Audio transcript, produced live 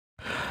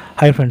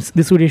Hi friends,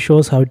 this video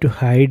shows how to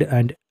hide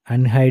and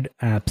unhide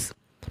apps.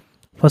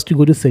 First you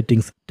go to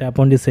settings, tap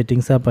on the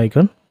settings app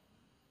icon,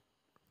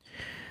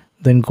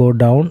 then go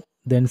down,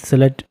 then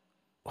select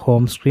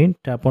home screen,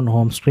 tap on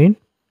home screen,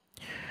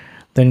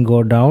 then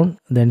go down,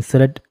 then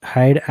select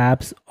hide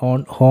apps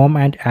on home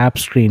and app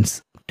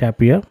screens, tap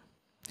here.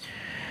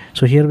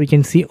 So here we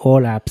can see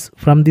all apps.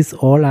 From this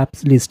all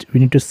apps list,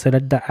 we need to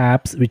select the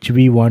apps which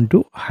we want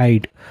to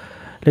hide.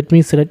 Let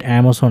me select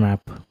Amazon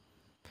app.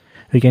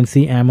 We can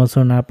see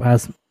Amazon app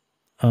has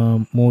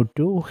moved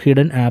to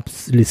hidden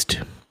apps list.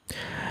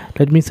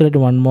 Let me select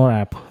one more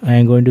app. I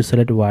am going to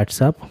select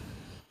WhatsApp.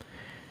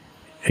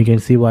 You can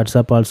see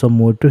WhatsApp also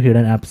moved to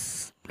hidden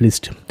apps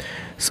list.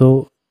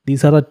 So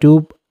these are the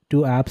two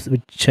apps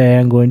which I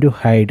am going to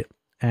hide,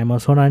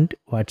 Amazon and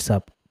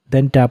WhatsApp.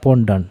 Then tap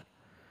on done.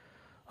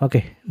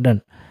 Okay,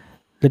 done.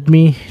 Let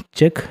me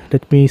check.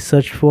 Let me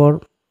search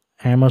for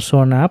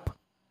Amazon app.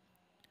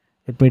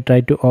 Let me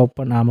try to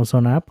open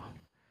Amazon app.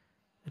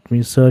 Let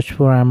me search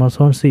for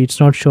Amazon. See, it's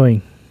not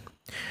showing.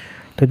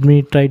 Let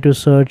me try to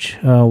search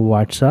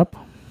WhatsApp.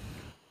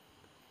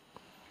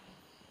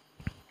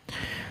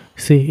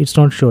 See, it's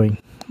not showing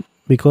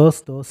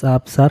because those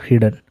apps are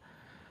hidden.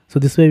 So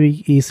this way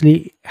we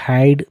easily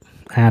hide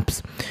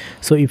apps.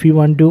 So if you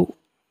want to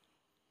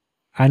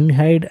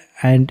unhide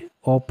and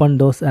open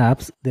those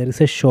apps, there is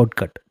a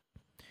shortcut.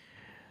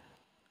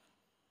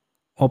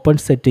 Open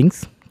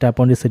settings, tap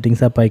on the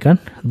settings app icon,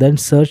 then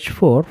search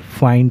for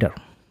Finder.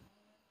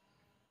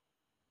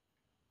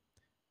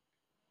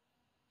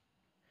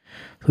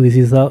 So this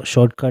is a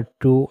shortcut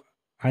to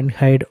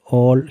unhide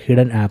all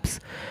hidden apps.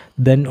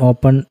 Then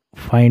open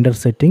Finder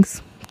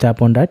settings,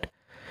 tap on that.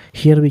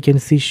 Here we can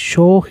see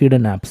show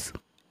hidden apps.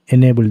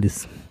 Enable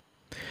this.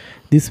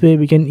 This way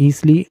we can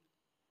easily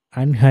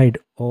unhide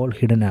all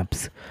hidden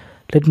apps.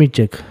 Let me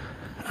check.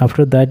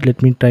 After that,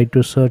 let me try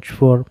to search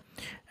for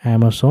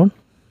Amazon.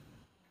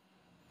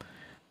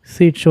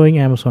 See, it's showing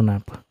Amazon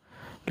app.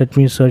 Let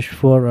me search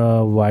for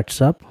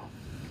WhatsApp.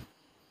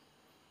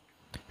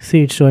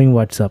 See, it's showing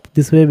WhatsApp.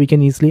 This way we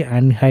can easily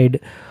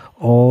unhide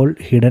all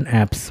hidden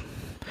apps.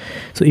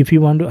 So if you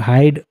want to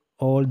hide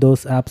all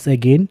those apps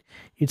again,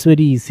 it's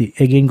very easy.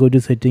 Again, go to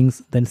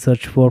settings, then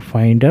search for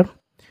Finder,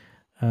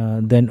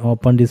 then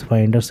open this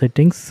Finder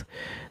settings,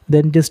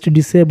 then just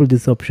disable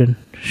this option,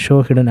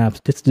 show hidden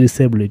apps. Just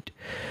disable it.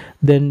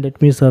 Then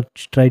let me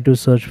try to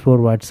search for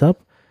WhatsApp.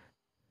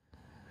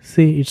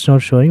 See, it's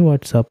not showing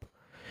WhatsApp.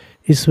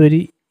 It's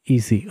very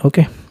easy.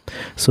 Okay,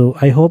 so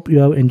I hope you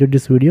have enjoyed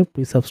this video.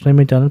 Please subscribe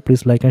my channel.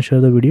 Please like and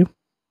share the video.